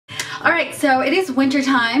Alright, so it is winter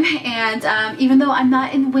time, and even though I'm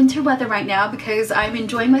not in winter weather right now because I'm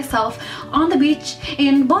enjoying myself on the beach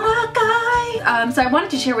in Boracay, so I wanted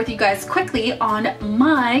to share with you guys quickly on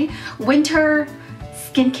my winter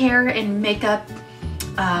skincare and makeup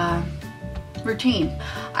routine.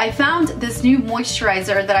 I found this new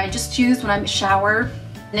moisturizer that I just use when I'm shower.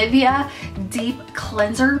 Nivea Deep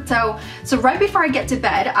Cleanser. So right before I get to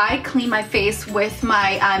bed, I clean my face with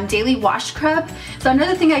my daily wash scrub. So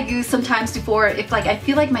another thing I use sometimes before, if like I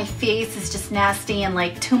feel like my face is just nasty and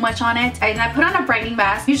like too much on it, and I put on a brightening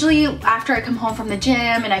mask, usually after I come home from the gym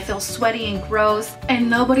and I feel sweaty and gross, and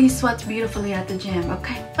nobody sweats beautifully at the gym,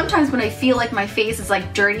 okay? Sometimes when I feel like my face is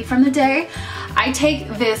like dirty from the day, I take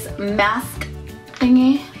this mask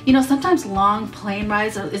thingy. You know, sometimes long plane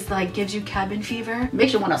rides is like gives you cabin fever.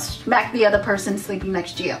 Makes you want to smack the other person sleeping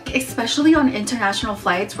next to you. Especially on international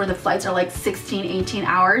flights where the flights are like 16, 18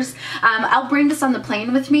 hours. I'll bring this on the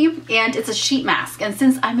plane with me, and it's a sheet mask. And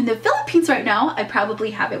since I'm in the Philippines right now, I probably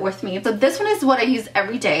have it with me. So this one is what I use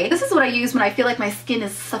every day. This is what I use when I feel like my skin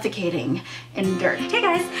is suffocating in dirt. Hey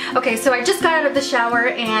guys! Okay, so I just got out of the shower,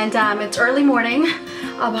 and it's early morning.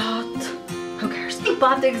 Who cares? I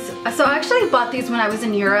bought these, so I actually bought these when I was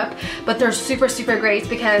in Europe, but they're super great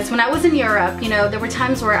because when I was in Europe, you know, there were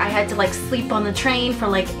times where I had to like sleep on the train for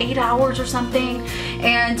like 8 hours or something,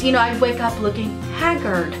 and you know, I'd wake up looking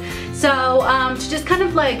haggard. So to just kind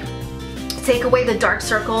of like take away the dark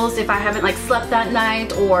circles if I haven't like slept that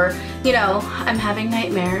night, or you know, I'm having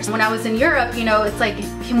nightmares. When I was in Europe, you know, it's like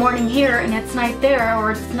morning here and it's night there,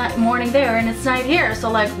 or it's not morning there and it's night here,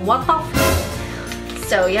 so like what the f.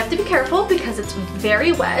 So you have to be careful because it's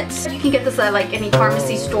very wet. You can get this at like any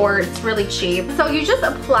pharmacy store. It's really cheap. So you just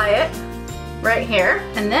apply it right here,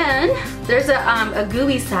 and then there's a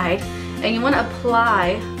gooey side, and you want to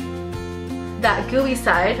apply that gooey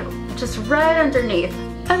side just right underneath.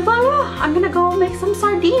 And voila! I'm gonna go make some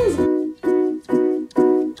sardines.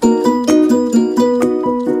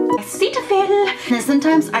 And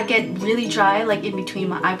sometimes I get really dry like in between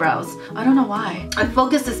my eyebrows. I don't know why. I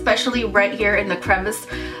focus especially right here in the crevice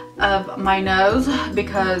of my nose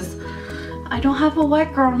because I don't have a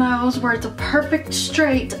white girl nose where it's a perfect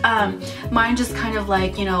straight. Mine just kind of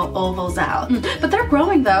like, you know, ovals out. But they're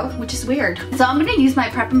growing though, which is weird. So I'm gonna use my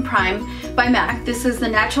Prep and Prime by MAC. This is the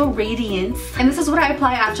Natural Radiance. And this is what I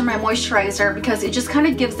apply after my moisturizer because it just kind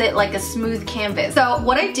of gives it like a smooth canvas. So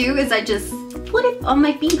what I do is I just put it on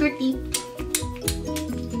my finger tip.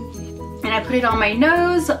 And I put it on my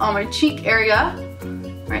nose, on my cheek area,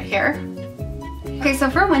 right here. Okay, so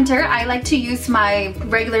for winter, I like to use my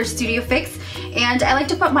regular Studio Fix, and I like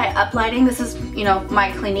to put my uplighting. This is, you know,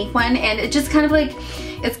 my Clinique one, and it just kind of like,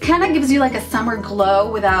 it kind of gives you like a summer glow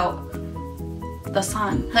without the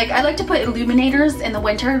sun. Like, I like to put illuminators in the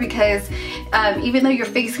winter because even though your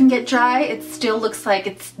face can get dry, it still looks like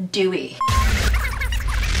it's dewy.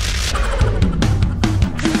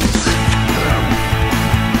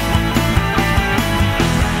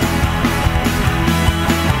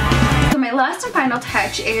 Last and final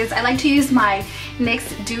touch is I like to use my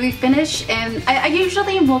NYX Dewy Finish, and I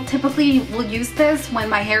usually typically will use this when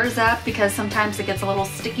my hair is up because sometimes it gets a little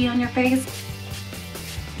sticky on your face.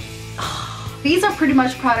 These are pretty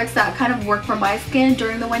much products that kind of work for my skin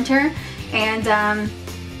during the winter, and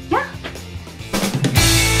yeah.